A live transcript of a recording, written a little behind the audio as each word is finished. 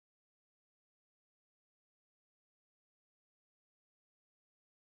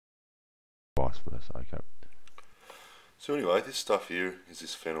versa. Okay. So anyway, this stuff here is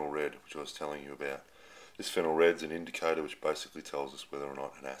this phenyl red, which I was telling you about. This phenyl red's an indicator which basically tells us whether or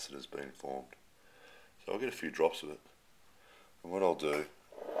not an acid has been formed. So I'll get a few drops of it, and what I'll do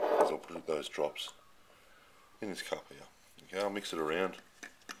is I'll put those drops in this cup here. Okay, I'll mix it around,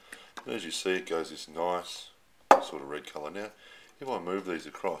 and as you see it goes this nice sort of red colour. Now if I move these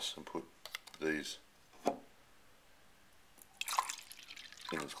across and put these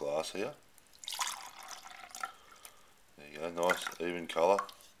in this glass here, there you go, nice even colour.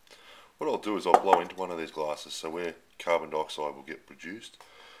 What I'll do is I'll blow into one of these glasses, so where carbon dioxide will get produced,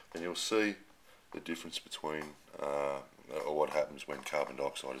 and you'll see the difference between or what happens when carbon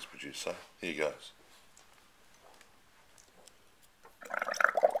dioxide is produced. So here goes.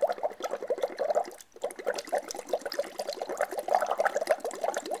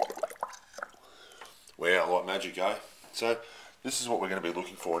 Wow, like magic, eh? So this is what we're going to be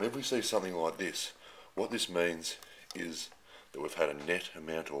looking for, and if we see something like this, what this means is that we've had a net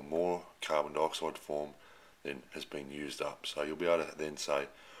amount or more carbon dioxide form than has been used up. So you'll be able to then say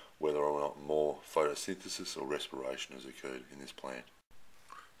whether or not more photosynthesis or respiration has occurred in this plant.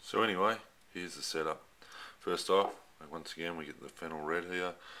 So anyway, here's the setup. First off, once again we get the phenyl red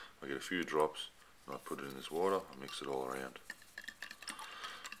here. I get a few drops and I put it in this water, I mix it all around.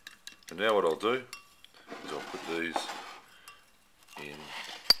 And now what I'll do is I'll put these in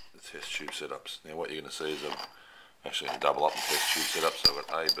the test tube setups. Now what you're going to see is I've actually going to double up the test tube setup, so I've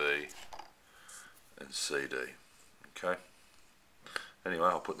got A, B and C, D. Okay. Anyway,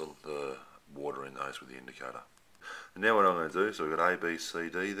 I'll put the water in those with the indicator. And now what I'm going to do, so we've got A, B, C,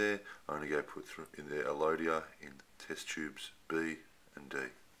 D there. I'm going to go put through in the allodia in test tubes B and D.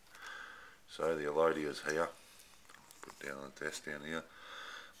 So the allodia is here. I'll put down the test down here.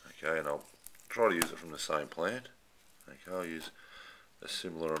 Okay, and I'll try to use it from the same plant. Okay, I'll use a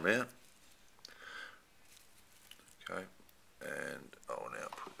similar amount. Okay, and I'll now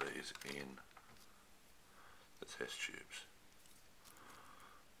put these in the test tubes.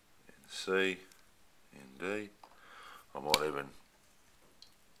 In C, in D. I might even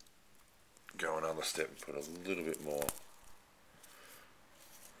go another step and put a little bit more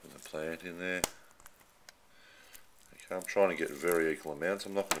of the plant in there. Okay, I'm trying to get very equal amounts.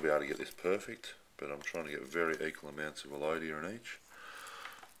 I'm not going to be able to get this perfect, but I'm trying to get very equal amounts of allodia in each,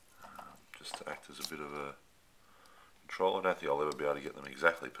 just to act as a bit of a control. I don't think I'll ever be able to get them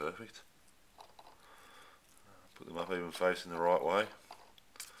exactly perfect. Put them up even facing the right way.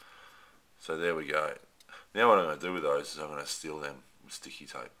 So there we go. Now what I'm going to do with those is I'm going to seal them with sticky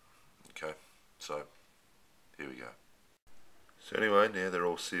tape. Okay, so here we go. So anyway, now they're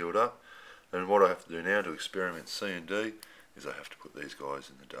all sealed up, and what I have to do now to experiment C and D is I have to put these guys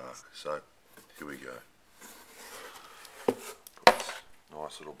in the dark. So here we go. Put this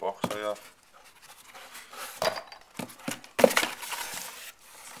nice little box here.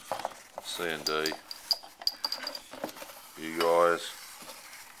 C and D. You guys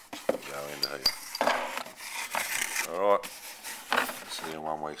go into here. Alright, see you in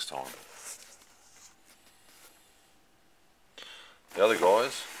 1 week's time. The other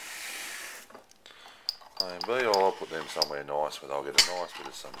guys, A and B, I'll put them somewhere nice where they'll get a nice bit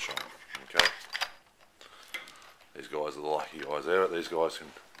of sunshine. Okay. These guys are the lucky guys there. These guys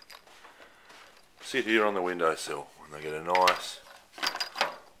can sit here on the windowsill and they get a nice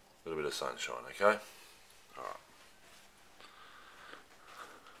little bit of sunshine. Okay. Alright.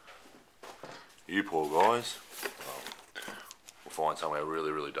 You poor guys, we'll find somewhere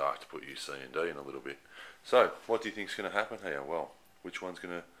really, really dark to put you C and D in a little bit. So, what do you think is going to happen here? Well, which one's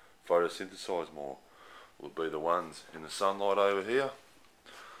going to photosynthesize more? Will it be the ones in the sunlight over here,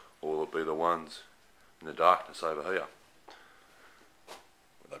 or will it be the ones in the darkness over here?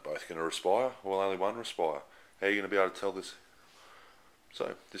 Are they both going to respire, or will only one respire? How are you going to be able to tell this?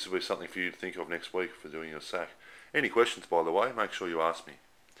 So, this will be something for you to think of next week for doing your SAC. Any questions, by the way, make sure you ask me.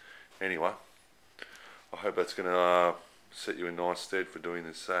 Anyway, I hope that's going to set you in nice stead for doing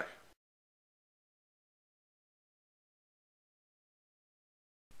this SAC.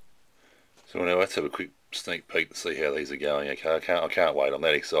 So now let's have a quick sneak peek to see how these are going. Okay, I can't wait. I'm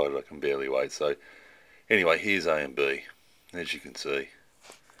that excited. I can barely wait. So anyway, here's A and B. As you can see,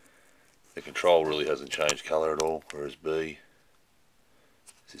 the control really hasn't changed colour at all, whereas B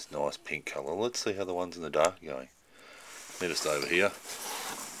is this nice pink colour. Let's see how the ones in the dark are going. They're just over here.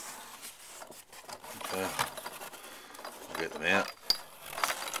 Okay, I'll get them out.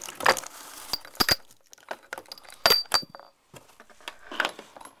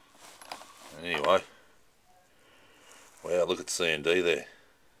 Anyway, wow, look at C and D there.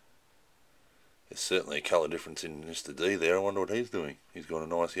 There's certainly a colour difference in Mr. D there. I wonder what he's doing. He's got a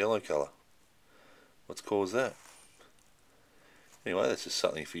nice yellow colour. What's caused that? Anyway, that's just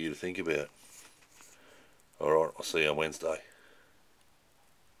something for you to think about. Alright, I'll see you on Wednesday.